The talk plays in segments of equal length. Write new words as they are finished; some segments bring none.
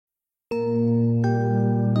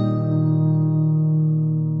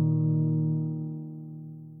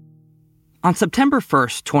On September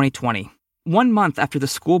 1st, 2020, 1 month after the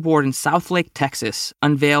school board in Southlake, Texas,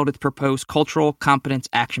 unveiled its proposed Cultural Competence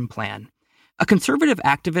Action Plan, a conservative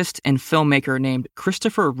activist and filmmaker named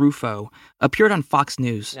Christopher Rufo appeared on Fox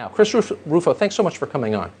News. Now, Chris Rufo, thanks so much for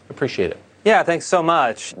coming on. Appreciate it. Yeah, thanks so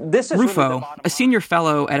much. Rufo, a senior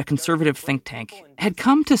fellow at a conservative think tank, had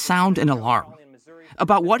come to sound an alarm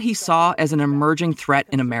about what he saw as an emerging threat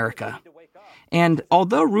in America. And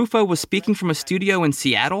although Rufo was speaking from a studio in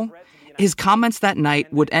Seattle, his comments that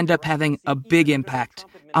night would end up having a big impact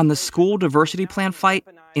on the school diversity plan fight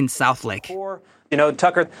in Southlake. You know,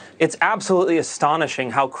 Tucker, it's absolutely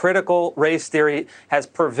astonishing how critical race theory has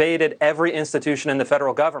pervaded every institution in the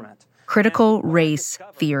federal government. Critical race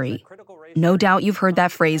theory. No doubt you've heard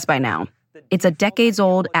that phrase by now. It's a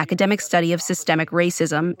decades-old academic study of systemic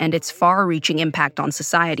racism and its far-reaching impact on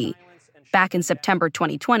society. Back in September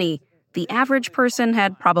 2020, the average person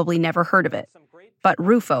had probably never heard of it. But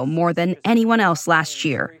Rufo, more than anyone else last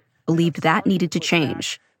year, believed that needed to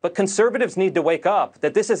change. But conservatives need to wake up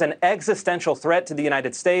that this is an existential threat to the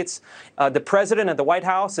United States. The president and the White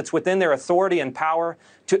House, it's within their authority and power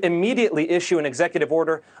to immediately issue an executive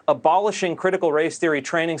order abolishing critical race theory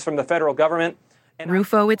trainings from the federal government.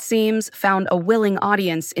 Rufo, it seems, found a willing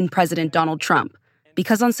audience in President Donald Trump,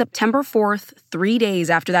 because on September 4th, 3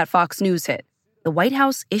 days after that Fox News hit, the White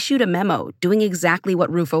House issued a memo doing exactly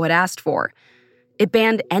what Rufo had asked for. It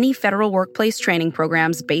banned any federal workplace training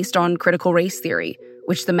programs based on critical race theory,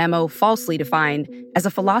 which the memo falsely defined as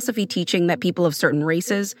a philosophy teaching that people of certain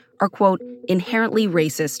races are, quote, inherently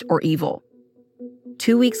racist or evil.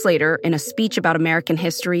 2 weeks later, in a speech about American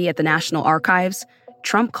history at the National Archives,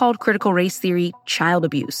 Trump called critical race theory child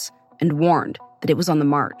abuse and warned that it was on the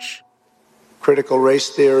march. Critical race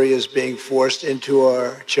theory is being forced into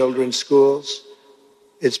our children's schools.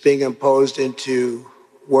 It's being imposed into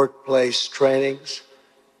workplace trainings,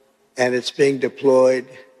 and it's being deployed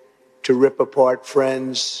to rip apart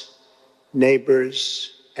friends,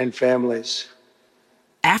 neighbors, and families.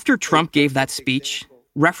 After Trump gave that speech,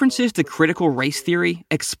 references to critical race theory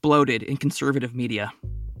exploded in conservative media.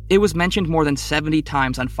 It was mentioned more than 70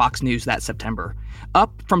 times on Fox News that September,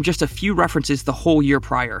 up from just a few references the whole year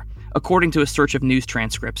prior, according to a search of news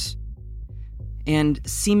transcripts. And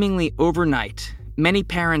seemingly overnight, many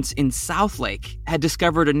parents in Southlake had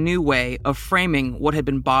discovered a new way of framing what had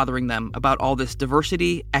been bothering them about all this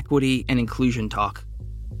diversity, equity, and inclusion talk.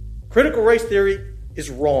 Critical race theory is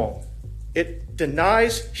wrong. It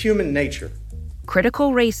denies human nature.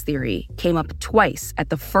 Critical race theory came up twice at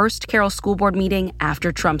the first Carroll School Board meeting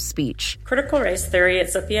after Trump's speech. Critical race theory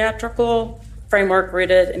is a theatrical framework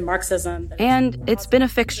rooted in Marxism. And it's been a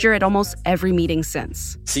fixture at almost every meeting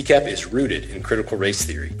since. CCAP is rooted in critical race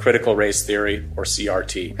theory. Critical race theory, or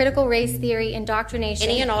CRT. Critical race theory indoctrination.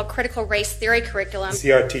 Any and all critical race theory curriculum.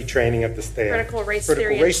 CRT training of the staff. Critical race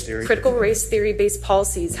theory. Critical race theory-based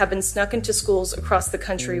policies have been snuck into schools across the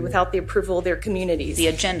country without the approval of their communities. The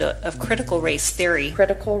agenda of critical race theory.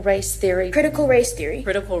 Critical race theory. Critical race theory.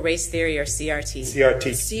 Critical race theory, or CRT.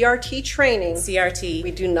 CRT. CRT training. CRT.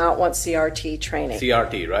 We do not want CRT training.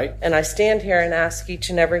 CRT, right? And I stand here and ask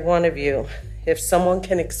each and every one of you, if someone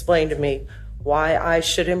can explain to me why I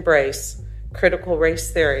should embrace critical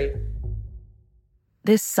race theory.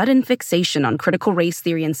 This sudden fixation on critical race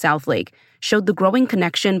theory in Southlake showed the growing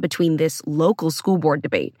connection between this local school board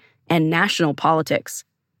debate and national politics.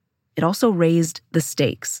 It also raised the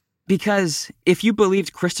stakes. Because if you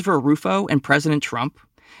believed Christopher Rufo and President Trump,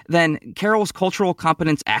 then Carroll's Cultural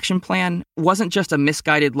Competence Action Plan wasn't just a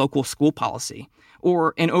misguided local school policy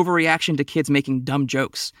or an overreaction to kids making dumb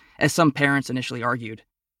jokes, as some parents initially argued.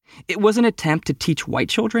 It was an attempt to teach white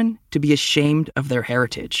children to be ashamed of their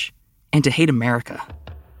heritage and to hate America.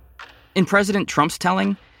 In President Trump's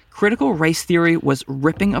telling, critical race theory was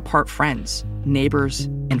ripping apart friends, neighbors,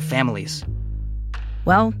 and families.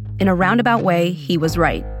 Well, in a roundabout way, he was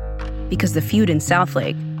right, because the feud in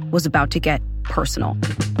Southlake was about to get personal.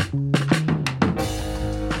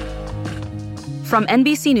 From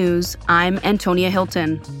NBC News, I'm Antonia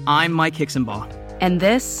Hilton. I'm Mike Hixenbaugh. And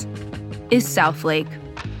this is Southlake.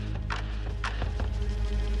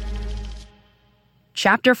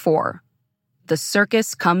 Chapter 4. The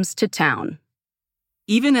Circus Comes to Town.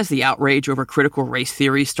 Even as the outrage over critical race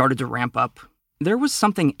theory started to ramp up, there was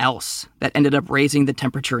something else that ended up raising the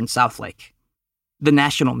temperature in Southlake. The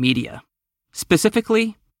national media.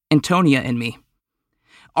 Specifically, Antonia and me.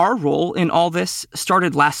 Our role in all this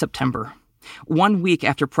started last September, 1 week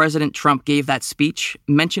after President Trump gave that speech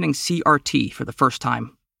mentioning CRT for the first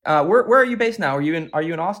time. Where are you based now? Are you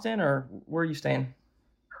in Austin, or where are you staying?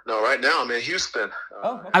 No, right now I'm in Houston.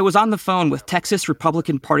 I was on the phone with Texas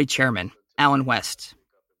Republican Party Chairman Allen West.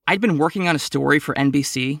 I'd been working on a story for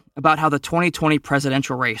NBC about how the 2020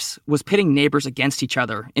 presidential race was pitting neighbors against each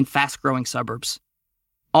other in fast-growing suburbs.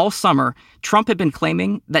 All summer, Trump had been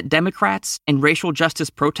claiming that Democrats and racial justice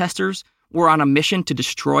protesters were on a mission to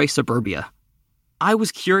destroy suburbia. I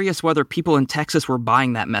was curious whether people in Texas were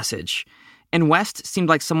buying that message, and West seemed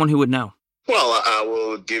like someone who would know. Well, I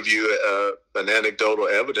will give you an anecdotal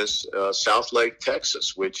evidence. Southlake,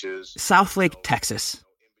 Texas, which is... Southlake, Texas.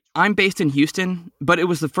 I'm based in Houston, but it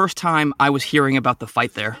was the first time I was hearing about the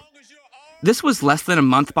fight there. This was less than a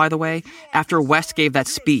month, by the way, after West gave that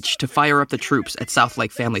speech to fire up the troops at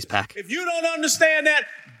Southlake Families PAC. If you don't understand that,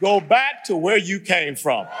 go back to where you came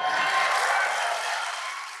from.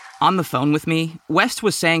 On the phone with me, West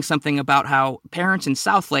was saying something about how parents in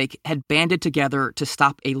Southlake had banded together to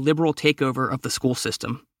stop a liberal takeover of the school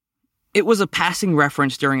system. It was a passing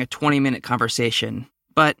reference during a 20-minute conversation,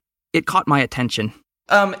 but it caught my attention.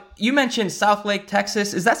 You mentioned Southlake,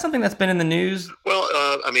 Texas. Is that something that's been in the news? Well,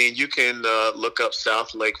 you can look up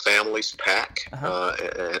Southlake Families PAC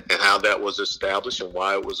and how that was established and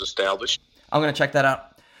why it was established. I'm going to check that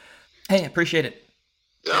out. Hey, appreciate it.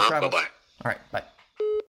 Bye-bye. All right, bye.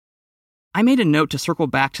 I made a note to circle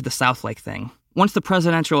back to the Southlake thing once the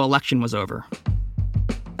presidential election was over.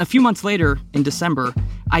 A few months later, in December,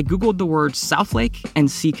 I Googled the words Southlake and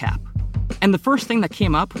CCAP. And the first thing that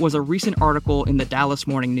came up was a recent article in the Dallas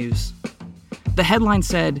Morning News. The headline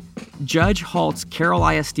said, "Judge halts Carroll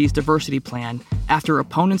ISD's diversity plan after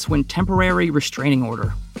opponents win temporary restraining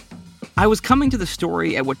order." I was coming to the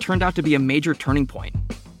story at what turned out to be a major turning point.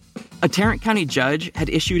 A Tarrant County judge had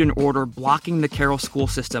issued an order blocking the Carroll school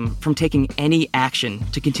system from taking any action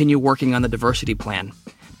to continue working on the diversity plan,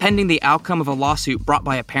 pending the outcome of a lawsuit brought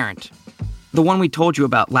by a parent, the one we told you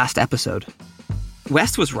about last episode.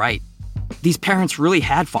 West was right. These parents really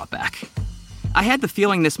had fought back. I had the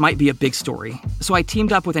feeling this might be a big story, so I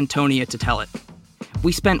teamed up with Antonia to tell it.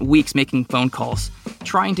 We spent weeks making phone calls,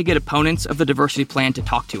 trying to get opponents of the diversity plan to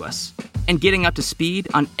talk to us, and getting up to speed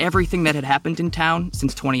on everything that had happened in town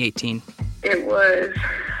since 2018. It was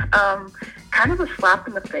kind of a slap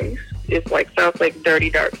in the face. It's like Southlake dirty,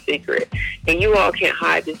 dark secret, and you all can't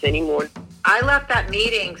hide this anymore. I left that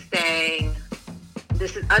meeting saying,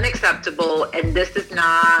 this is unacceptable, and this is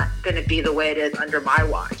not going to be the way it is under my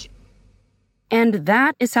watch. And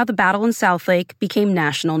that is how the battle in Southlake became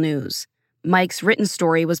national news. Mike's written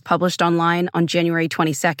story was published online on January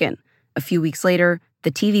 22nd. A few weeks later, the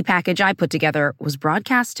TV package I put together was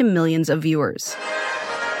broadcast to millions of viewers.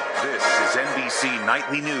 This is NBC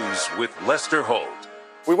Nightly News with Lester Holt.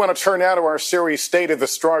 We want to turn now to our series State of the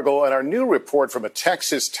Struggle and our new report from a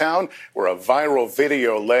Texas town where a viral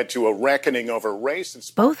video led to a reckoning over race.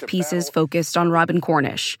 And both pieces focused on Robin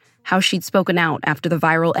Cornish, how she'd spoken out after the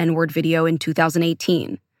viral N-word video in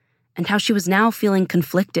 2018, and how she was now feeling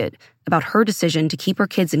conflicted about her decision to keep her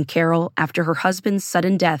kids in Carroll after her husband's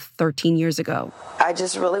sudden death 13 years ago. I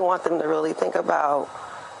just really want them to really think about,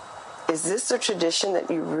 is this a tradition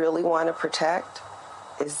that you really want to protect?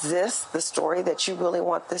 Is this the story that you really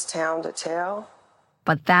want this town to tell?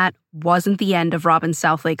 But that wasn't the end of Robin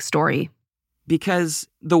Southlake's story. Because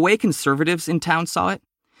the way conservatives in town saw it,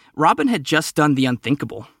 Robin had just done the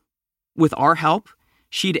unthinkable. With our help,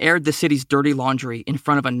 she'd aired the city's dirty laundry in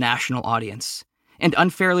front of a national audience and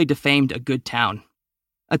unfairly defamed a good town.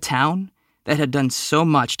 A town that had done so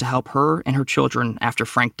much to help her and her children after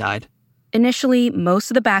Frank died. Initially,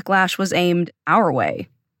 most of the backlash was aimed our way.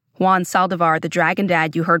 Juan Saldivar, the Dragon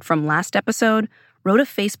Dad you heard from last episode, wrote a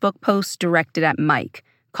Facebook post directed at Mike,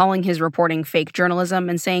 calling his reporting fake journalism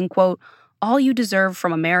and saying, quote, "All you deserve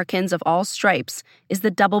from Americans of all stripes is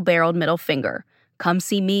the double-barreled middle finger. Come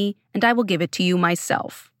see me, and I will give it to you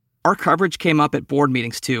myself." Our coverage came up at board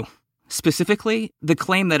meetings, too. Specifically, the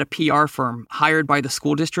claim that a PR firm hired by the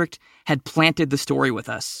school district had planted the story with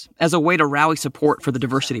us as a way to rally support for the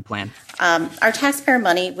diversity plan. Our taxpayer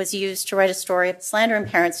money was used to write a story slandering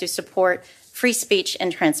parents who support free speech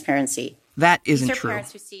and transparency. That isn't true.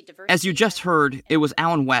 As you just heard, it was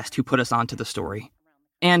Alan West who put us onto the story.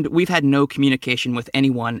 And we've had no communication with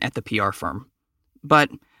anyone at the PR firm. But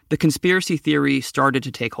the conspiracy theory started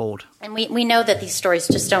to take hold. And we know that these stories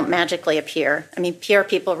just don't magically appear. I mean, PR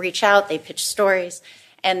people reach out, they pitch stories,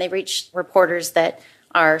 and they reach reporters that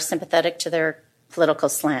are sympathetic to their political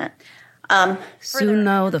slant. Soon,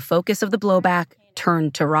 though, the focus of the blowback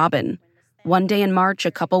turned to Robin. One day in March,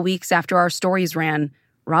 a couple weeks after our stories ran,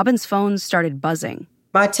 Robin's phone started buzzing.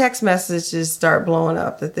 My text messages start blowing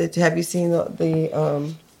up. Have you seen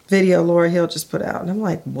the video Laura Hill just put out? And I'm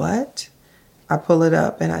like, what? I pull it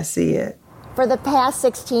up and I see it. For the past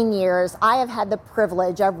 16 years, I have had the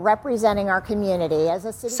privilege of representing our community as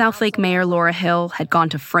a city. Southlake Mayor Laura Hill had gone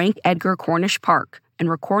to Frank Edgar Cornish Park and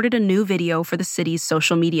recorded a new video for the city's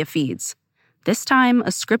social media feeds. This time, a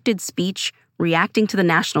scripted speech reacting to the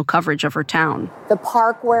national coverage of her town. The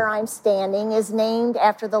park where I'm standing is named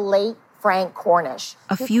after the late Frank Cornish.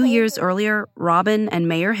 A few years earlier, Robin and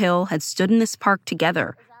Mayor Hill had stood in this park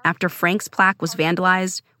together after Frank's plaque was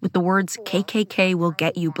vandalized with the words, "KKK will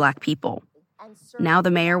get you, black people." Now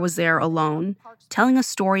the mayor was there alone, telling a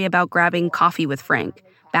story about grabbing coffee with Frank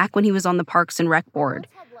back when he was on the Parks and Rec board.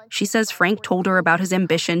 She says Frank told her about his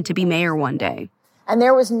ambition to be mayor one day. And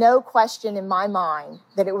there was no question in my mind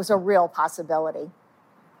that it was a real possibility.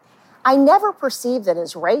 I never perceived that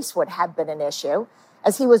his race would have been an issue,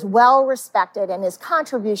 as he was well respected and his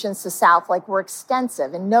contributions to Southlake were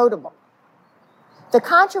extensive and notable. The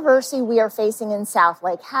controversy we are facing in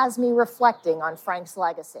Southlake has me reflecting on Frank's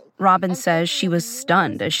legacy. Robin says she was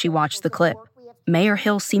stunned as she watched the clip. Mayor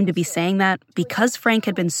Hill seemed to be saying that because Frank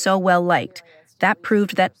had been so well liked, that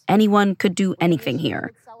proved that anyone could do anything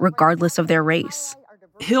here, regardless of their race.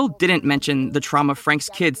 Hill didn't mention the trauma Frank's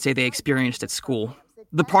kids say they experienced at school,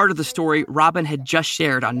 the part of the story Robin had just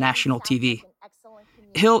shared on national TV.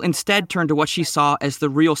 Hill instead turned to what she saw as the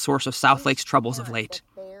real source of Southlake's troubles of late: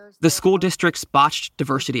 the school district's botched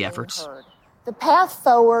diversity efforts. The path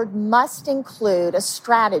forward must include a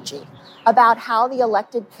strategy about how the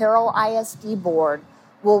elected Carroll ISD board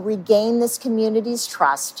will regain this community's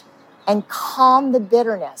trust and calm the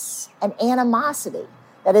bitterness and animosity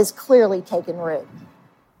that has clearly taken root.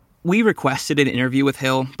 We requested an interview with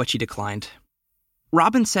Hill, but she declined.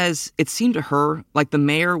 Robin says it seemed to her like the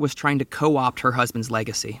mayor was trying to co-opt her husband's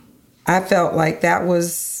legacy. I felt like that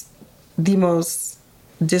was the most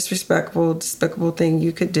disrespectful, despicable thing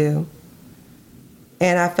you could do.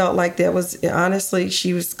 And I felt like that was, honestly,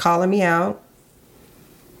 she was calling me out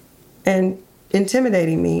and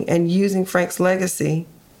intimidating me and using Frank's legacy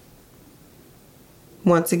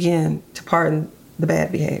once again to pardon the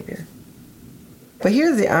bad behavior. But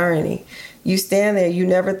here's the irony. You stand there, you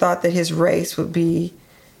never thought that his race would be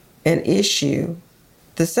an issue.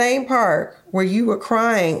 The same park where you were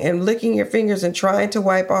crying and licking your fingers and trying to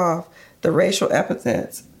wipe off the racial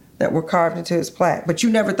epithets that were carved into his plaque, but you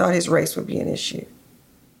never thought his race would be an issue.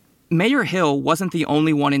 Mayor Hill wasn't the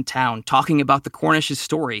only one in town talking about the Cornishes'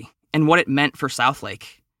 story and what it meant for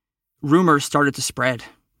Southlake. Rumors started to spread.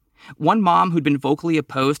 One mom who'd been vocally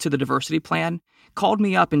opposed to the diversity plan called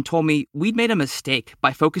me up and told me we'd made a mistake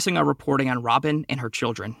by focusing our reporting on Robin and her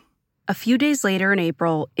children. A few days later in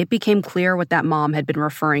April, it became clear what that mom had been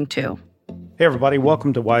referring to. Hey, everybody.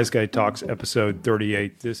 Welcome to Wise Guy Talks, episode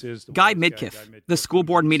 38. This is Guy Midkiff, the school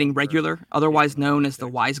board meeting regular, otherwise known as the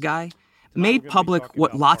Wise Guy, made public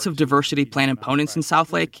what lots of diversity plan opponents in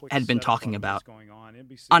Southlake had been talking about.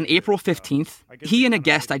 On April 15th, he and a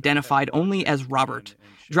guest identified only as Robert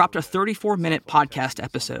dropped a 34-minute podcast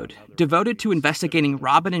episode devoted to investigating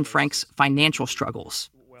Robin and Frank's financial struggles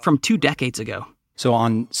from 2 decades ago. So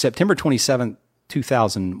on September 27,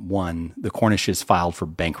 2001, the Cornishes filed for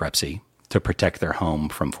bankruptcy to protect their home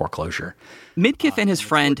from foreclosure. Midkiff and his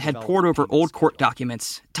friend had pored over old court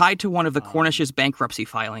documents tied to one of the Cornishes' bankruptcy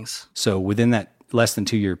filings. So within that less than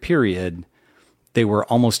 2-year period, they were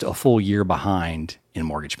almost a full year behind in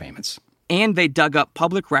mortgage payments. And they dug up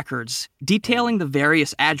public records detailing the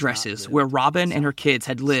various addresses where Robin and her kids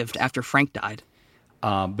had lived after Frank died.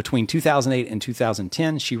 Between 2008 and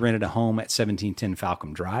 2010, she rented a home at 1710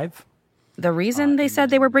 Falcom Drive. The reason they said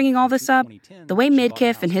they were bringing all this up, the way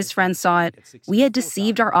Midkiff and his friends saw it, we had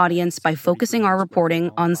deceived our audience by focusing our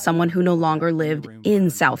reporting on someone who no longer lived in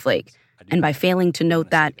Southlake, and by failing to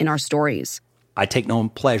note that in our stories. I take no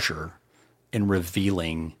pleasure in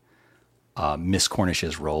revealing Miss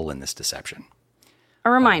Cornish's role in this deception. A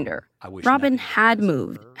reminder, Robin had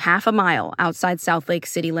moved half a mile outside Southlake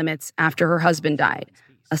city limits after her husband died,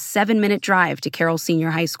 a 7-minute drive to Carroll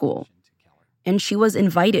Senior High School. And she was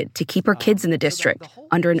invited to keep her kids in the district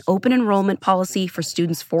under an open enrollment policy for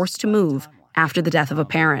students forced to move after the death of a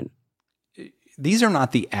parent. These are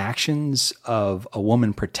not the actions of a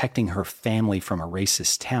woman protecting her family from a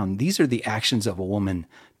racist town. These are the actions of a woman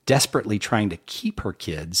desperately trying to keep her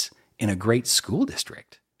kids in a great school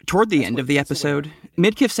district. Toward the end of the episode,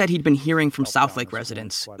 Midkiff said he'd been hearing from Southlake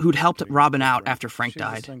residents who'd helped Robin out after Frank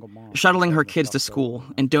died, shuttling her kids to school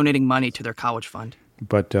and donating money to their college fund.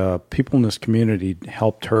 But people in this community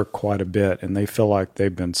helped her quite a bit, and they feel like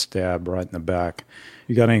they've been stabbed right in the back.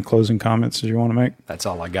 You got any closing comments that you want to make? That's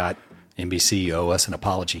all I got. NBC owe us an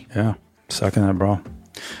apology. Yeah, second that, bro.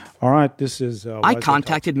 All right, this is... I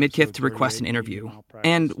contacted Midkiff to request an interview,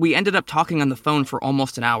 and we ended up talking on the phone for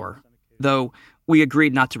almost an hour. though we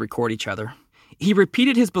agreed not to record each other. He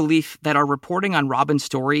repeated his belief that our reporting on Robin's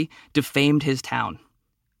story defamed his town.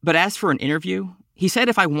 But as for an interview, he said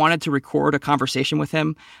if I wanted to record a conversation with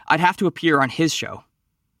him, I'd have to appear on his show.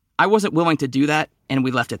 I wasn't willing to do that, and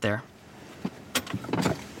we left it there.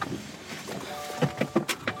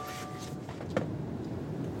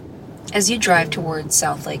 As you drive towards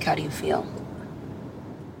South Lake, how do you feel?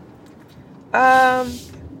 I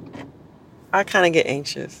kind of get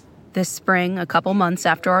anxious. This spring, a couple months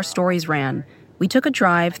after our stories ran, we took a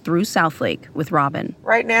drive through South Lake with Robin.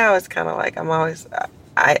 Right now, it's kind of like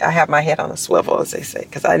I have my head on a swivel, as they say,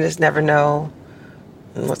 because I just never know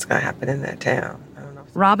what's going to happen in that town. I don't know.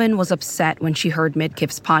 Robin was upset when she heard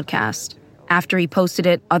Midkiff's podcast. After he posted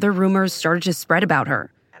it, other rumors started to spread about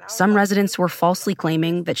her. Some residents were falsely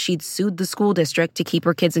claiming that she'd sued the school district to keep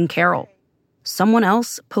her kids in Carroll. Someone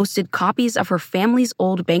else posted copies of her family's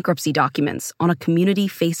old bankruptcy documents on a community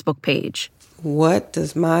Facebook page. What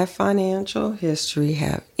does my financial history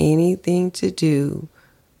have anything to do,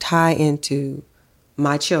 tie into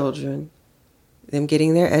my children, them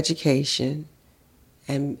getting their education,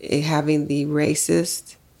 and having the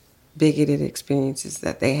racist, bigoted experiences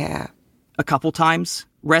that they have? A couple times,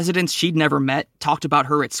 residents she'd never met talked about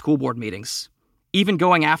her at school board meetings, even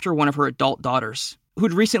going after one of her adult daughters,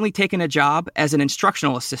 who'd recently taken a job as an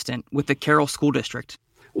instructional assistant with the Carroll School District.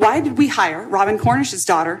 Why did we hire Robin Cornish's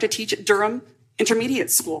daughter to teach at Durham Intermediate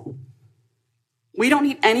School? We don't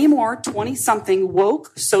need any more 20-something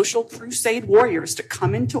woke social crusade warriors to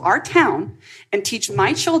come into our town and teach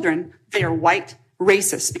my children they are white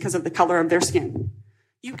racist because of the color of their skin.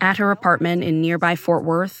 At her apartment in nearby Fort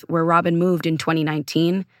Worth, where Robin moved in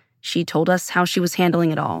 2019, she told us how she was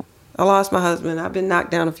handling it all. I lost my husband. I've been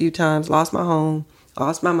knocked down a few times, lost my home,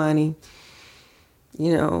 lost my money.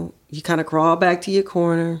 You know, you kind of crawl back to your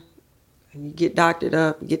corner and you get doctored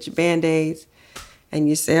up, you get your Band-Aids, and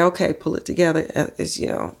you say, okay, pull it together. As you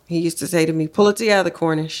know, he used to say to me, pull it together,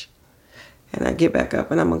 Cornish. And I get back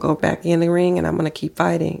up and I'm going to go back in the ring and I'm going to keep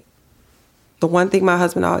fighting. The one thing my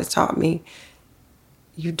husband always taught me,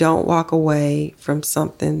 you don't walk away from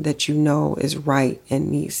something that you know is right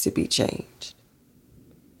and needs to be changed.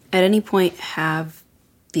 At any point, have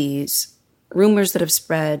these rumors that have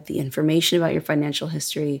spread, the information about your financial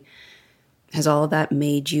history, has all of that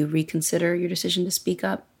made you reconsider your decision to speak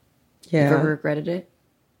up? Yeah. Have you ever regretted it?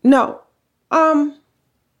 No.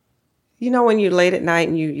 You know, when you're late at night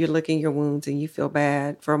and you're licking your wounds and you feel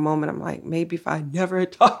bad, for a moment I'm like, maybe if I never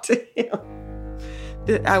had talked to him,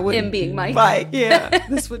 that I wouldn't. Him being Mike? Right, yeah.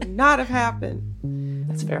 This would not have happened.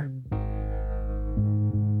 That's fair.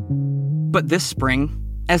 But this spring,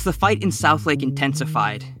 as the fight in South Lake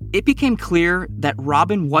intensified, it became clear that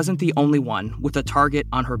Robin wasn't the only one with a target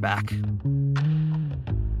on her back.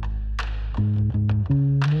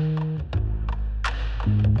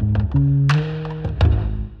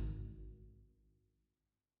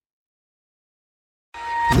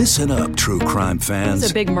 Listen up, true crime fans.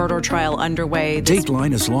 There's a big murder trial underway.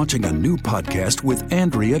 Dateline is launching a new podcast with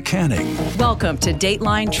Andrea Canning. Welcome to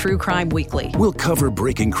Dateline True Crime Weekly. We'll cover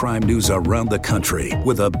breaking crime news around the country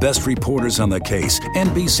with the best reporters on the case,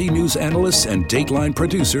 NBC News analysts, and Dateline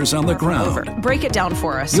producers on the ground. Break it down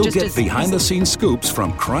for us. You'll get behind-the-scenes scoops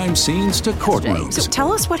from crime scenes to courtrooms. So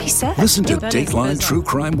tell us what he said. Listen to Dateline True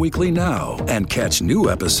Crime Weekly now and catch new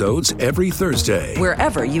episodes every Thursday.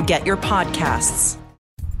 Wherever you get your podcasts.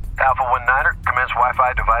 Alpha 19er, commence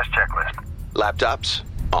Wi-Fi device checklist. Laptops,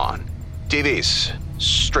 on. TVs,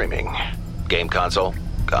 streaming. Game console,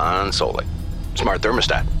 consoling. Smart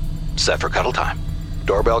thermostat, set for cuddle time.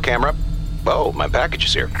 Doorbell camera, oh, my package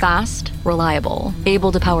is here. Fast, reliable,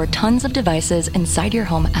 able to power tons of devices inside your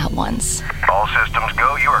home at once. All systems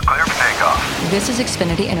go, you are clear for takeoff. This is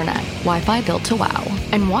Xfinity Internet, Wi-Fi built to wow.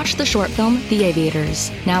 And watch the short film, The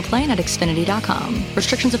Aviators, now playing at Xfinity.com.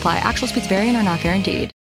 Restrictions apply, actual speeds vary and are not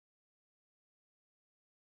guaranteed.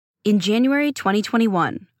 In January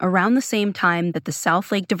 2021, around the same time that the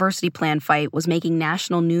South Lake Diversity Plan fight was making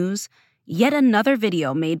national news, yet another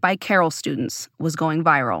video made by Carroll students was going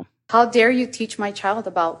viral. How dare you teach my child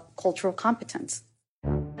about cultural competence?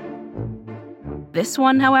 This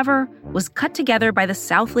one, however, was cut together by the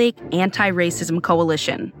South Lake Anti-Racism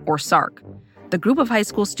Coalition, or SARC, the group of high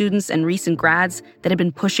school students and recent grads that had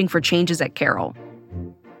been pushing for changes at Carroll.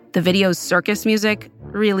 The video's circus music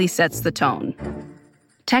really sets the tone.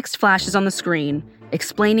 Text flashes on the screen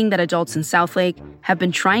explaining that adults in South Lake have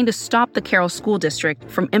been trying to stop the Carroll School District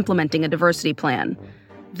from implementing a diversity plan.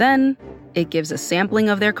 Then, it gives a sampling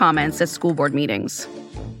of their comments at school board meetings.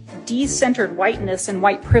 Decentered whiteness and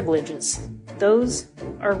white privileges. Those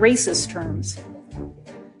are racist terms.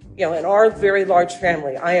 in our very large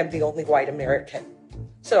family, I am the only white American.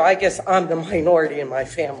 So I guess I'm the minority in my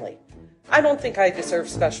family. I don't think I deserve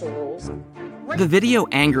special rules. The video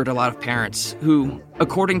angered a lot of parents who,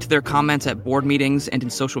 according to their comments at board meetings and in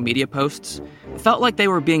social media posts, felt like they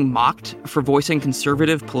were being mocked for voicing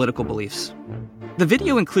conservative political beliefs. The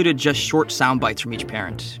video included just short sound bites from each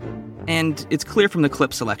parent. And it's clear from the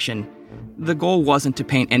clip selection, the goal wasn't to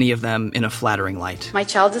paint any of them in a flattering light. My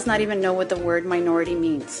child does not even know what the word minority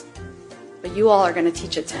means, but you all are going to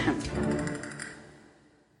teach it to him.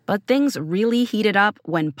 But things really heated up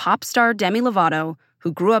when pop star Demi Lovato,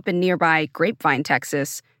 who grew up in nearby Grapevine,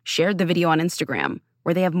 Texas, shared the video on Instagram,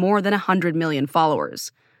 where they have more than 100 million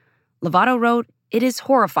followers. Lovato wrote, "It is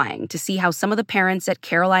horrifying to see how some of the parents at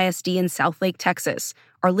Carroll ISD in Southlake, Texas,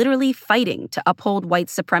 are literally fighting to uphold white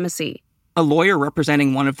supremacy." A lawyer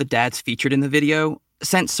representing one of the dads featured in the video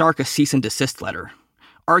sent Sark a cease and desist letter,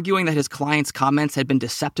 arguing that his client's comments had been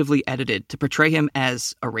deceptively edited to portray him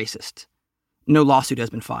as a racist. No lawsuit has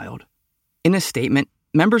been filed. In a statement,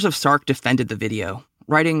 members of Sark defended the video,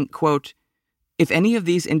 writing, quote, "If any of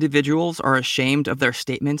these individuals are ashamed of their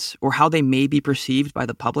statements or how they may be perceived by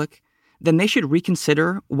the public, then they should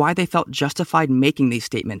reconsider why they felt justified making these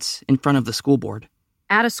statements in front of the school board."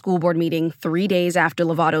 At a school board meeting 3 days after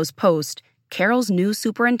Lovato's post, Carroll's new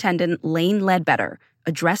superintendent, Lane Ledbetter,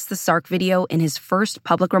 addressed the Sark video in his first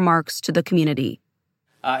public remarks to the community.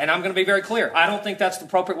 And I'm going to be very clear. I don't think that's the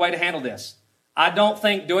appropriate way to handle this. I don't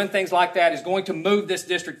think doing things like that is going to move this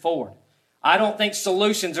district forward. I don't think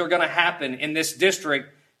solutions are going to happen in this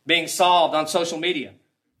district being solved on social media.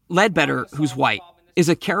 Ledbetter, who's white, is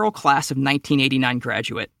a Carroll class of 1989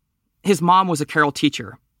 graduate. His mom was a Carroll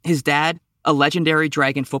teacher. His dad, a legendary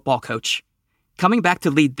Dragon football coach. Coming back to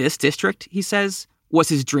lead this district, he says, was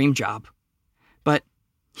his dream job. But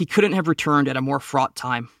he couldn't have returned at a more fraught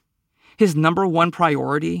time. His number one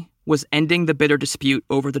priority was ending the bitter dispute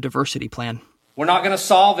over the diversity plan. We're not going to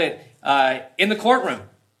solve it in the courtroom.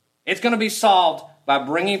 It's going to be solved by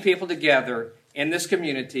bringing people together in this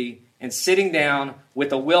community and sitting down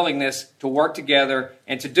with a willingness to work together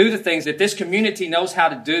and to do the things that this community knows how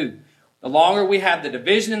to do. The longer we have the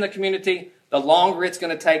division in the community, the longer it's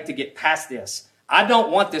going to take to get past this. I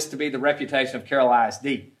don't want this to be the reputation of Carroll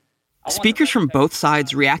ISD. Speakers from both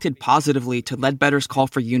sides reacted positively to Ledbetter's call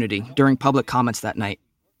for unity during public comments that night.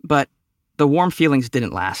 But the warm feelings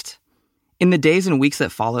didn't last. In the days and weeks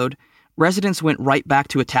that followed, residents went right back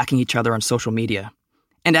to attacking each other on social media.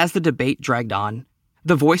 And as the debate dragged on,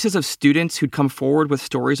 the voices of students who'd come forward with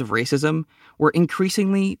stories of racism were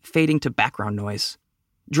increasingly fading to background noise,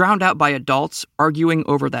 drowned out by adults arguing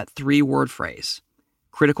over that three-word phrase,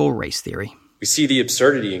 critical race theory. We see the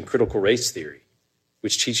absurdity in critical race theory,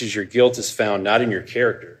 which teaches your guilt is found not in your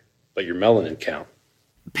character, but your melanin count.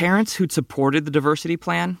 Parents who'd supported the diversity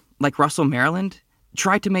plan, like Russell Maryland,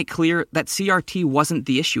 tried to make clear that CRT wasn't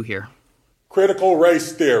the issue here. Critical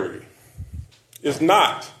race theory is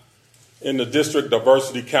not in the District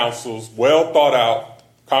Diversity Council's well-thought-out,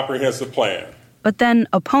 comprehensive plan. But then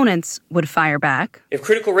opponents would fire back. If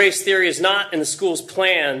critical race theory is not in the school's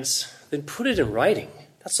plans, then put it in writing.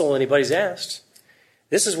 That's all anybody's asked.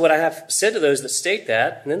 This is what I have said to those that state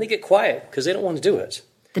that, and then they get quiet because they don't want to do it.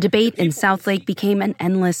 The debate in Southlake became an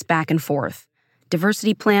endless back and forth.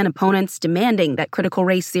 Diversity plan opponents demanding that critical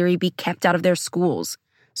race theory be kept out of their schools.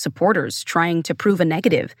 Supporters trying to prove a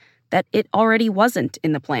negative, that it already wasn't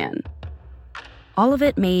in the plan. All of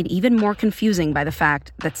it made even more confusing by the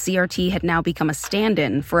fact that CRT had now become a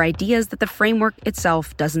stand-in for ideas that the framework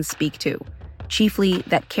itself doesn't speak to. Chiefly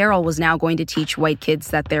that Carroll was now going to teach white kids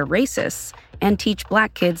that they're racists and teach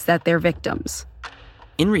black kids that they're victims.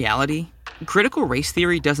 In reality, critical race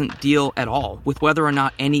theory doesn't deal at all with whether or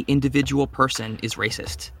not any individual person is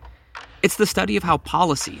racist. It's the study of how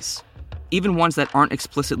policies, even ones that aren't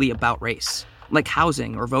explicitly about race, like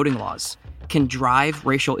housing or voting laws, can drive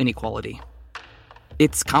racial inequality.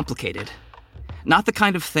 It's complicated. Not the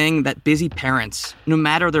kind of thing that busy parents, no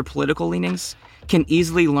matter their political leanings, can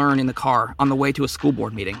easily learn in the car on the way to a school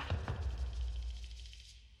board meeting.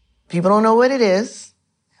 People don't know what it is,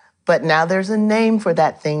 but now there's a name for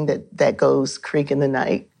that thing that goes creak in the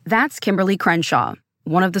night. That's Kimberly Crenshaw,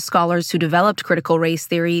 one of the scholars who developed critical race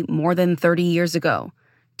theory more than 30 years ago.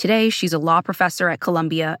 Today, she's a law professor at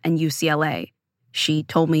Columbia and UCLA. She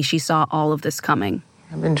told me she saw all of this coming.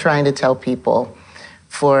 I've been trying to tell people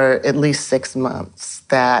for at least 6 months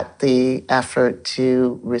that the effort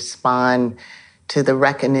to respond to the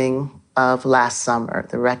reckoning of last summer,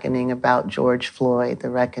 the reckoning about George Floyd, the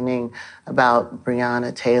reckoning about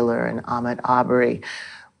Breonna Taylor and Ahmaud Arbery,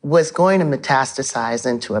 was going to metastasize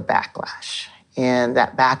into a backlash. And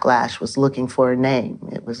that backlash was looking for a name.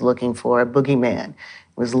 It was looking for a boogeyman.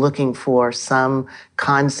 It was looking for some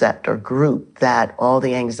concept or group that all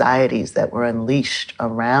the anxieties that were unleashed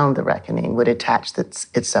around the reckoning would attach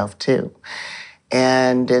itself to.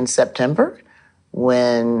 And in September,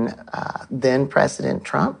 when then President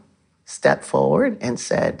Trump stepped forward and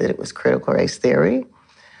said that it was critical race theory,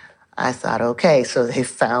 I thought, okay, so they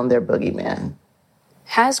found their boogeyman.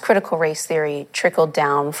 Has critical race theory trickled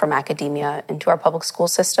down from academia into our public school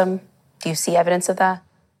system? Do you see evidence of that?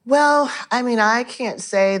 Well, I mean, I can't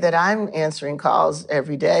say that I'm answering calls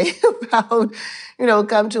every day about,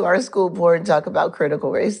 come to our school board and talk about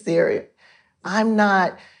critical race theory. I'm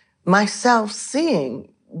not myself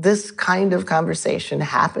seeing this kind of conversation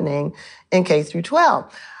happening in K through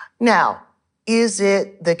 12. Now, is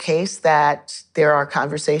it the case that there are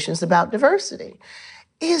conversations about diversity?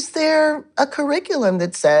 Is there a curriculum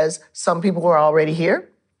that says some people were already here,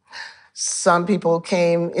 some people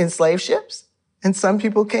came in slave ships, and some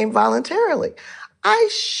people came voluntarily? I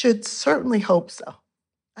should certainly hope so.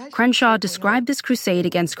 Crenshaw described this crusade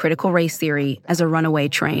against critical race theory as a runaway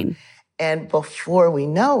train. And before we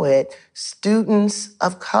know it, students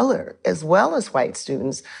of color, as well as white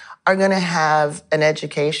students, are going to have an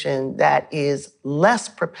education that is less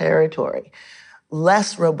preparatory,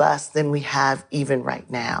 less robust than we have even right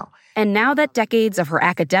now. And now that decades of her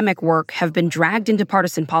academic work have been dragged into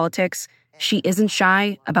partisan politics, she isn't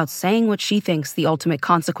shy about saying what she thinks the ultimate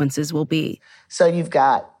consequences will be. So you've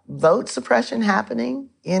got vote suppression happening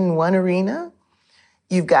in one arena,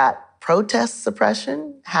 you've got protest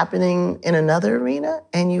suppression happening in another arena,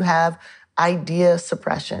 and you have idea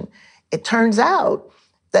suppression. It turns out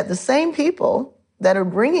that the same people that are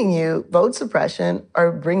bringing you vote suppression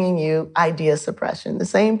are bringing you idea suppression. The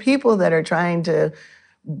same people that are trying to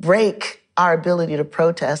break our ability to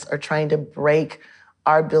protest are trying to break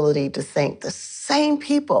our ability to think. The same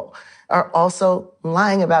people are also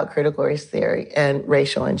lying about critical race theory and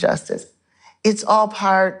racial injustice. It's all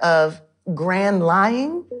part of grand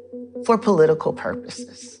lying for political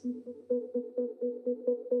purposes.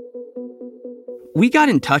 We got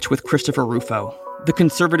in touch with Christopher Rufo, the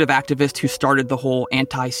conservative activist who started the whole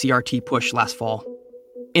anti-CRT push last fall.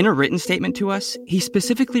 In a written statement to us, he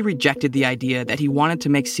specifically rejected the idea that he wanted to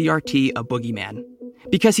make CRT a boogeyman,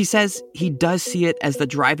 because he says he does see it as the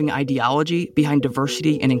driving ideology behind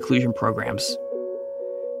diversity and inclusion programs.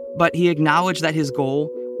 But he acknowledged that his goal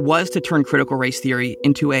was to turn critical race theory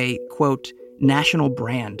into a, quote, national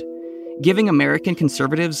brand, giving American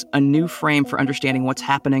conservatives a new frame for understanding what's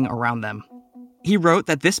happening around them. He wrote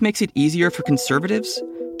that this makes it easier for conservatives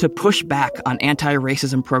to push back on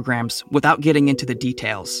anti-racism programs without getting into the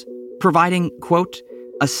details, providing, quote,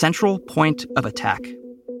 a central point of attack.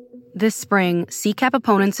 This spring, CCAP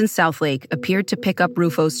opponents in Southlake appeared to pick up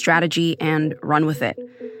Rufo's strategy and run with it.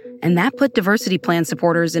 And that put diversity plan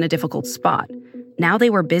supporters in a difficult spot. Now they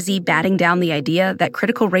were busy batting down the idea that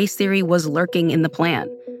critical race theory was lurking in the plan,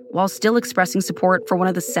 while still expressing support for one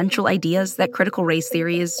of the central ideas that critical race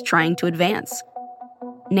theory is trying to advance.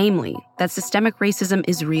 Namely, that systemic racism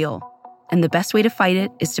is real, and the best way to fight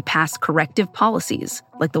it is to pass corrective policies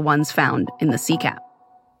like the ones found in the CCAP.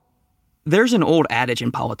 There's an old adage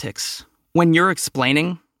in politics. When you're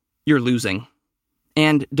explaining, you're losing.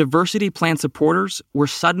 And diversity plan supporters were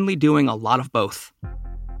suddenly doing a lot of both.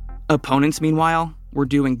 Opponents, meanwhile, were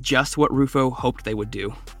doing just what Rufo hoped they would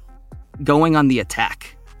do, going on the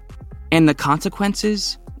attack. And the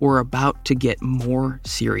consequences were about to get more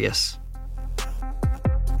serious.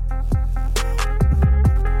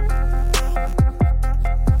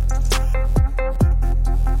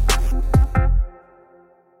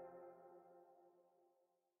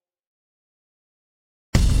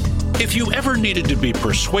 If you ever needed to be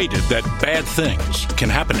persuaded that bad things can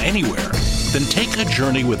happen anywhere, then take a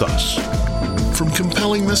journey with us. From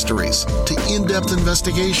compelling mysteries to in-depth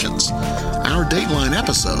investigations, our Dateline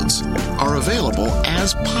episodes are available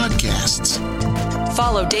as podcasts.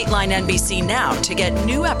 Follow Dateline NBC now to get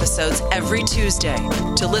new episodes every Tuesday.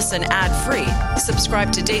 To listen ad-free,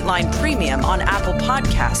 subscribe to Dateline Premium on Apple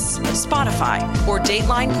Podcasts, Spotify, or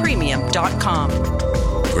DatelinePremium.com.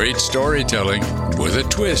 Great storytelling with a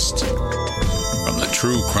twist from the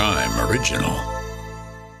True Crime Original.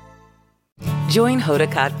 Join Hoda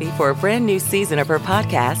Kotb for a brand new season of her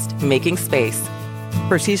podcast, Making Space.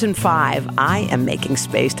 For Season 5, I am making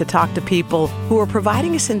space to talk to people who are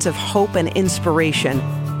providing a sense of hope and inspiration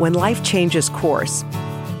when life changes course.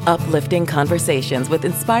 Uplifting conversations with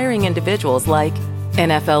inspiring individuals like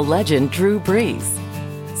NFL legend Drew Brees,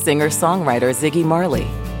 singer-songwriter Ziggy Marley,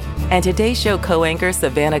 and Today Show co-anchor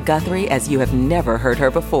Savannah Guthrie as you have never heard her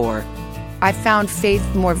before. I found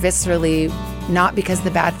faith more viscerally not because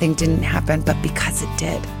the bad thing didn't happen, but because it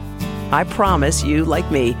did. I promise you, like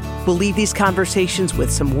me, will leave these conversations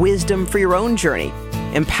with some wisdom for your own journey,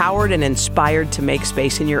 empowered and inspired to make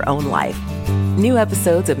space in your own life. New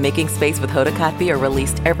episodes of Making Space with Hoda Kotb are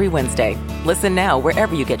released every Wednesday. Listen now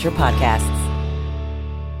wherever you get your podcasts.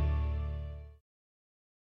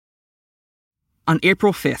 On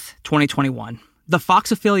April 5th, 2021, the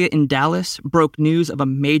Fox affiliate in Dallas broke news of a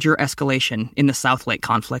major escalation in the Southlake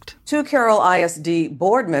conflict. 2 Carroll ISD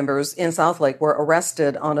board members in Southlake were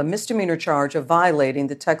arrested on a misdemeanor charge of violating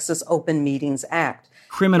the Texas Open Meetings Act.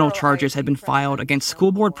 Criminal charges had been filed against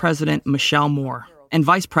school board president Michelle Moore and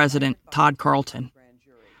vice president Todd Carlton,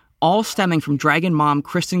 all stemming from Dragon mom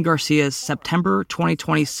Kristen Garcia's September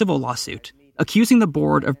 2020 civil lawsuit, accusing the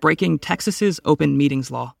board of breaking Texas's open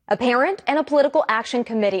meetings law. A parent and a political action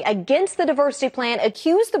committee against the diversity plan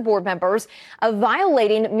accused the board members of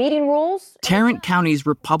violating meeting rules. Tarrant County's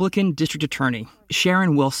Republican district attorney,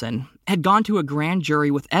 Sharon Wilson, had gone to a grand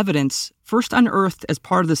jury with evidence first unearthed as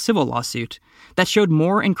part of the civil lawsuit that showed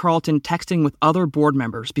Moore and Carlton texting with other board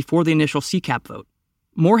members before the initial CCAP vote.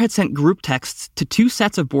 Moore had sent group texts to 2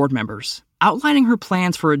 sets of board members, outlining her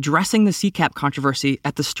plans for addressing the CCAP controversy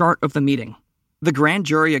at the start of the meeting. The grand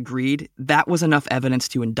jury agreed that was enough evidence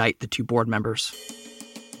to indict the 2 board members.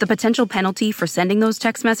 The potential penalty for sending those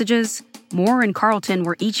text messages? Moore and Carlton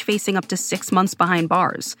were each facing up to 6 months behind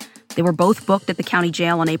bars. They were both booked at the county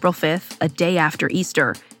jail on April 5th, a day after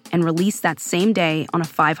Easter, and released that same day on a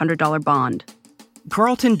 $500 bond.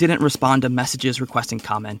 Carlton didn't respond to messages requesting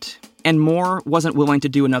comment, and Moore wasn't willing to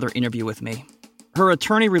do another interview with me. Her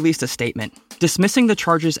attorney released a statement dismissing the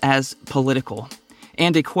charges as political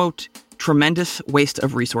and a, quote, tremendous waste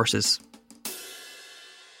of resources.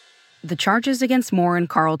 The charges against Moore and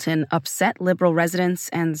Carlton upset liberal residents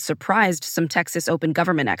and surprised some Texas open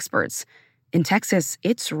government experts. In Texas,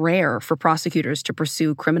 it's rare for prosecutors to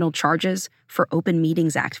pursue criminal charges for Open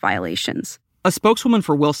Meetings Act violations. A spokeswoman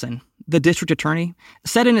for Wilson, the district attorney,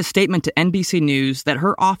 said in a statement to NBC News that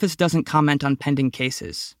her office doesn't comment on pending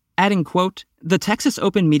cases, adding, quote, the Texas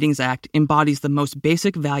Open Meetings Act embodies the most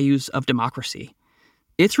basic values of democracy.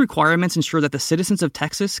 Its requirements ensure that the citizens of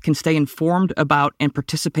Texas can stay informed about and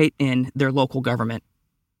participate in their local government.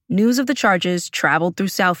 News of the charges traveled through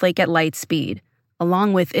Southlake at light speed,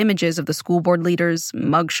 along with images of the school board leaders'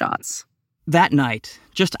 mugshots. That night,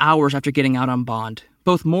 just hours after getting out on bond,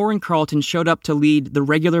 both Moore and Carlton showed up to lead the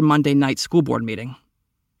regular Monday night school board meeting.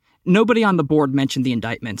 Nobody on the board mentioned the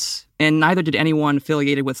indictments, and neither did anyone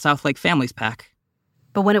affiliated with Southlake Families PAC.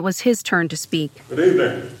 But when it was his turn to speak... Good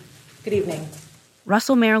evening. Good evening.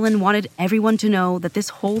 Russell Maryland wanted everyone to know that this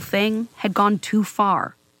whole thing had gone too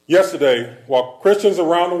far. Yesterday, while Christians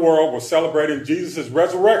around the world were celebrating Jesus'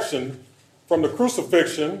 resurrection from the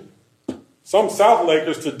crucifixion, some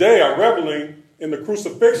Southlakers today are reveling in the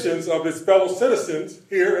crucifixions of his fellow citizens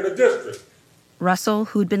here in the district. Russell,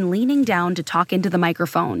 who'd been leaning down to talk into the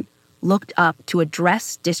microphone, looked up to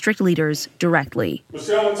address district leaders directly.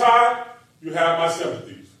 Michelle and Todd, you have my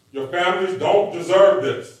sympathies. Your families don't deserve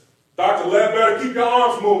this. Dr. Ledbetter, keep your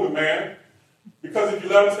arms moving, man. Because if you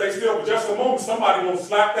let them stay still for just a moment, somebody will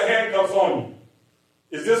slap the handcuffs on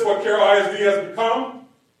you. Is this what Carroll ISD has become?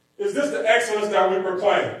 Is this the excellence that we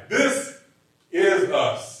proclaim? This is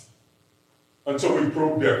us until we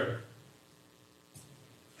prove different.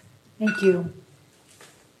 Thank you.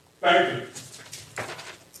 Thank you.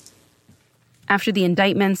 After the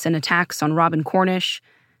indictments and attacks on Robin Cornish,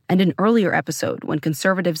 and an earlier episode when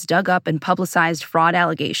conservatives dug up and publicized fraud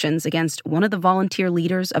allegations against one of the volunteer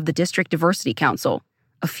leaders of the District Diversity Council,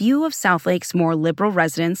 a few of Southlake's more liberal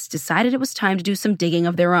residents decided it was time to do some digging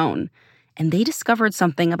of their own, and they discovered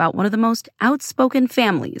something about one of the most outspoken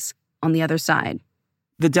families on the other side.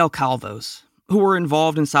 The Del Calvos, who were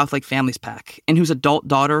involved in Southlake Families PAC and whose adult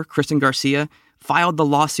daughter, Kristen Garcia, filed the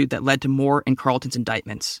lawsuit that led to Moore and Carlton's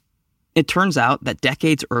indictments. It turns out that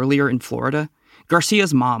decades earlier in Florida,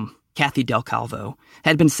 Garcia's mom, Kathy Del Calvo,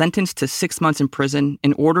 had been sentenced to 6 months in prison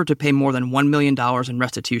in order to pay more than $1 million in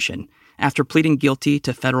restitution after pleading guilty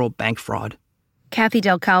to federal bank fraud. Kathy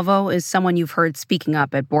Del Calvo is someone you've heard speaking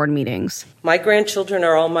up at board meetings. My grandchildren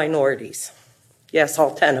are all minorities. Yes,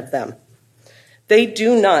 all 10 of them. They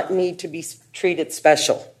do not need to be treated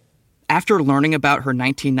special. After learning about her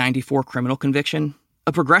 1994 criminal conviction,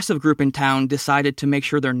 a progressive group in town decided to make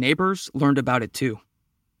sure their neighbors learned about it too.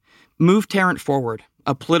 Move Tarrant Forward,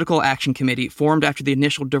 a political action committee formed after the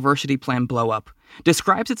initial diversity plan blow-up,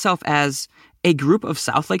 describes itself as a group of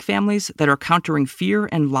Southlake families that are countering fear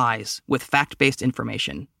and lies with fact-based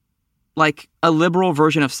information. Like a liberal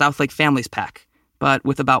version of Southlake Families PAC, but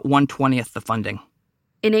with about 1/20th the funding.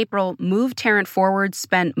 In April, Move Tarrant Forward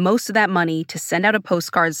spent most of that money to send out a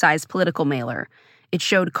postcard-sized political mailer. It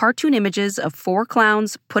showed cartoon images of 4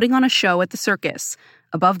 clowns putting on a show at the circus.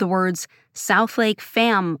 Above the words, Southlake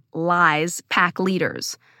Fam Lies Pack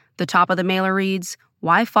Leaders. The top of the mailer reads,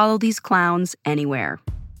 "Why follow these clowns anywhere?"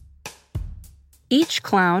 Each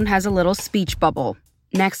clown has a little speech bubble.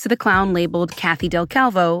 Next to the clown labeled Kathy Del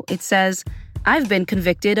Calvo, it says, "I've been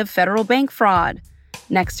convicted of federal bank fraud."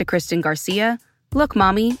 Next to Kristen Garcia, "Look,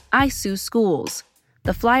 Mommy, I sue schools."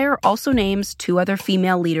 The flyer also names 2 other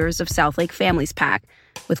female leaders of Southlake Families PAC,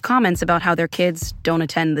 with comments about how their kids don't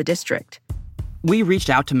attend the district. We reached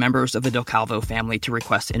out to members of the Del Calvo family to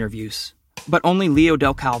request interviews, but only Leo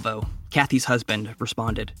Del Calvo, Kathy's husband,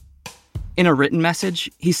 responded. In a written message,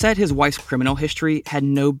 he said his wife's criminal history had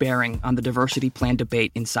no bearing on the diversity plan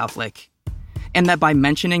debate in Southlake, and that by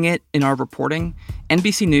mentioning it in our reporting,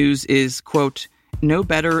 NBC News is, quote, "no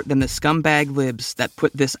better than the scumbag libs that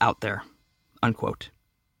put this out there," unquote.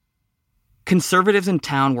 Conservatives in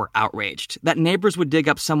town were outraged that neighbors would dig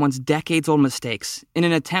up someone's decades-old mistakes in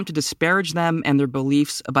an attempt to disparage them and their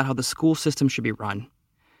beliefs about how the school system should be run.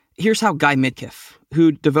 Here's how Guy Midkiff,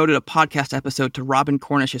 who devoted a podcast episode to Robin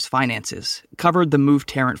Cornish's finances, covered the Move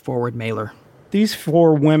Tarrant Forward mailer. These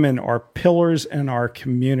 4 women are pillars in our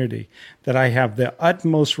community that I have the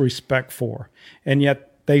utmost respect for, and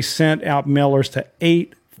yet they sent out mailers to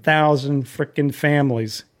 8,000 frickin'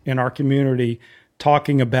 families in our community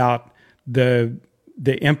talking about the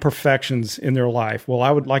imperfections in their life. Well,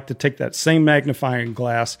 I would like to take that same magnifying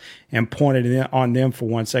glass and point it on them for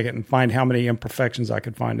 1 second and find how many imperfections I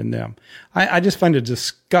could find in them. I just find it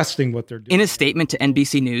disgusting what they're doing. In a statement to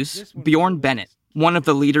NBC News, Bjorn Bennett, one of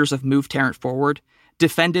the leaders of Move Tarrant Forward,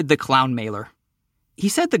 defended the clown mailer. He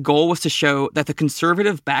said the goal was to show that the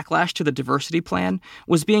conservative backlash to the diversity plan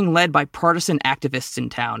was being led by partisan activists in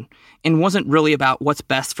town and wasn't really about what's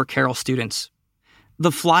best for Carroll students.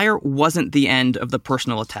 The flyer wasn't the end of the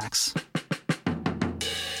personal attacks.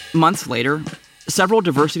 Months later, several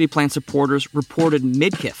diversity plan supporters reported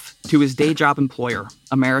Midkiff to his day job employer,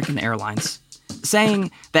 American Airlines, saying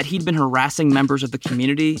that he'd been harassing members of the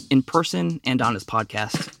community in person and on his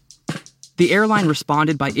podcast. The airline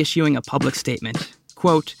responded by issuing a public statement.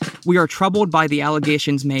 Quote, "We are troubled by the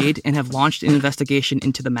allegations made and have launched an investigation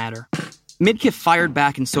into the matter." Midkiff fired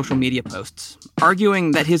back in social media posts,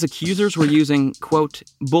 arguing that his accusers were using, quote,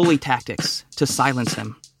 "bully tactics" to silence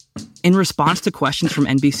him. In response to questions from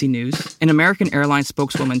NBC News, an American Airlines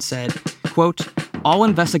spokeswoman said, quote, "All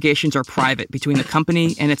investigations are private between the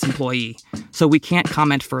company and its employee, so we can't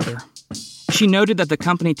comment further." She noted that the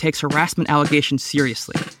company takes harassment allegations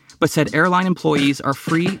seriously, but said airline employees are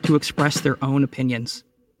free to express their own opinions.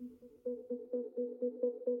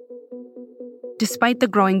 Despite the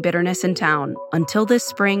growing bitterness in town, until this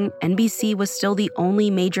spring, NBC was still the only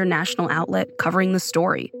major national outlet covering the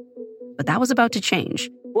story. But that was about to change.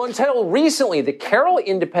 Well, until recently, the Carroll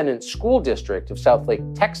Independent School District of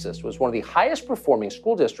Southlake, Texas, was one of the highest performing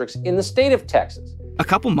school districts in the state of Texas. A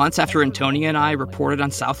couple months after Antonia and I reported on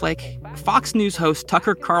Southlake, Fox News host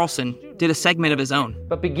Tucker Carlson did a segment of his own.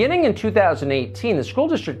 But beginning in 2018, the school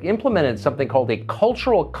district implemented something called a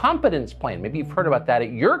cultural competence plan. Maybe you've heard about that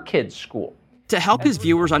at your kid's school. To help his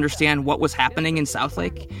viewers understand what was happening in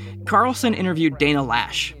Southlake, Carlson interviewed Dana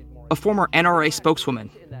Lash, a former NRA spokeswoman,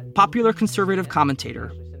 popular conservative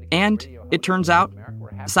commentator, and, it turns out,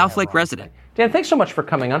 Southlake resident. Dan, thanks so much for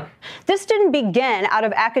coming on. This didn't begin out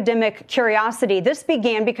of academic curiosity. This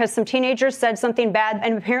began because some teenagers said something bad,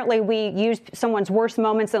 and apparently we used someone's worst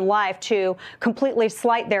moments in life to completely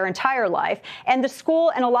slight their entire life. And the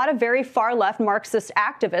school and a lot of very far-left Marxist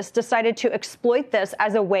activists decided to exploit this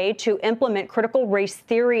as a way to implement critical race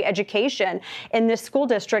theory education in this school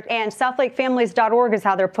district. And SouthlakeFamilies.org is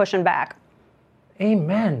how they're pushing back.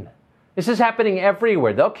 Amen. This is happening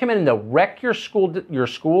everywhere. They'll come in and they'll wreck your school,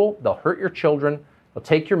 they'll hurt your children, they'll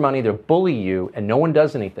take your money, they'll bully you, and no one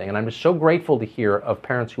does anything. And I'm just so grateful to hear of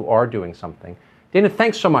parents who are doing something. Dana,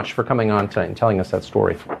 thanks so much for coming on tonight and telling us that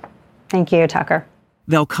story. Thank you, Tucker.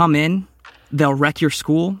 They'll come in, they'll wreck your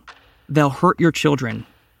school, they'll hurt your children,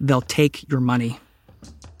 they'll take your money.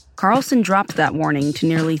 Carlson dropped that warning to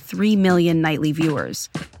nearly 3 million nightly viewers,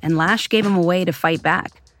 and Lash gave him a way to fight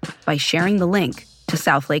back by sharing the link to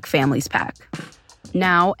Southlake Families PAC.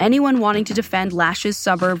 Now, anyone wanting to defend Lash's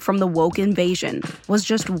suburb from the woke invasion was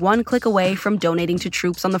just one click away from donating to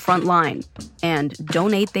troops on the front line. And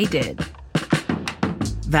donate they did.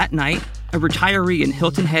 That night, a retiree in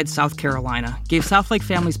Hilton Head, South Carolina, gave Southlake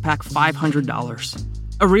Families PAC $500.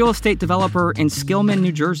 A real estate developer in Skillman,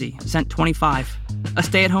 New Jersey, sent $25. A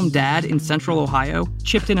stay-at-home dad in Central Ohio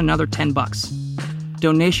chipped in another $10.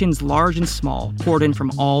 donations large and small poured in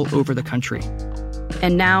from all over the country.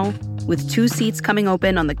 And now, with 2 seats coming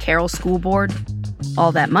open on the Carroll School Board,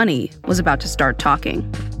 all that money was about to start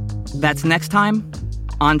talking. That's next time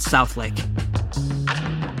on Southlake.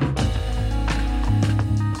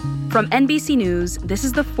 From NBC News, this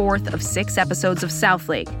is the 4th of 6 episodes of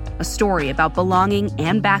Southlake, a story about belonging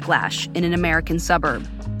and backlash in an American suburb.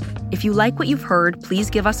 If you like what you've heard, please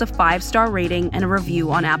give us a 5-star rating and a review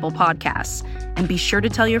on Apple Podcasts. And be sure to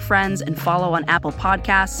tell your friends and follow on Apple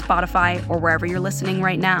Podcasts, Spotify, or wherever you're listening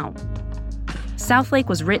right now. Southlake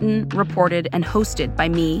was written, reported, and hosted by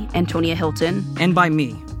me, Antonia Hilton. And by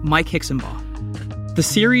me, Mike Hixenbaugh. The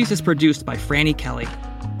series is produced by Franny Kelly.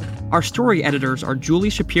 Our story editors are Julie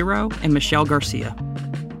Shapiro and Michelle Garcia.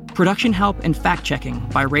 Production help and fact-checking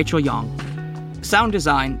by Rachel Young. Sound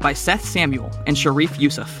design by Seth Samuel and Sharif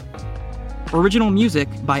Yusuf. Original music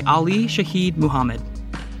by Ali Shahid Muhammad.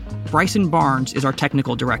 Bryson Barnes is our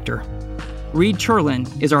technical director. Reed Cherlin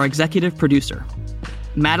is our executive producer.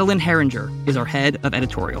 Madeline Herringer is our head of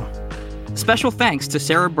editorial. Special thanks to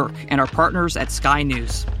Sarah Burke and our partners at Sky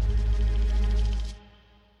News.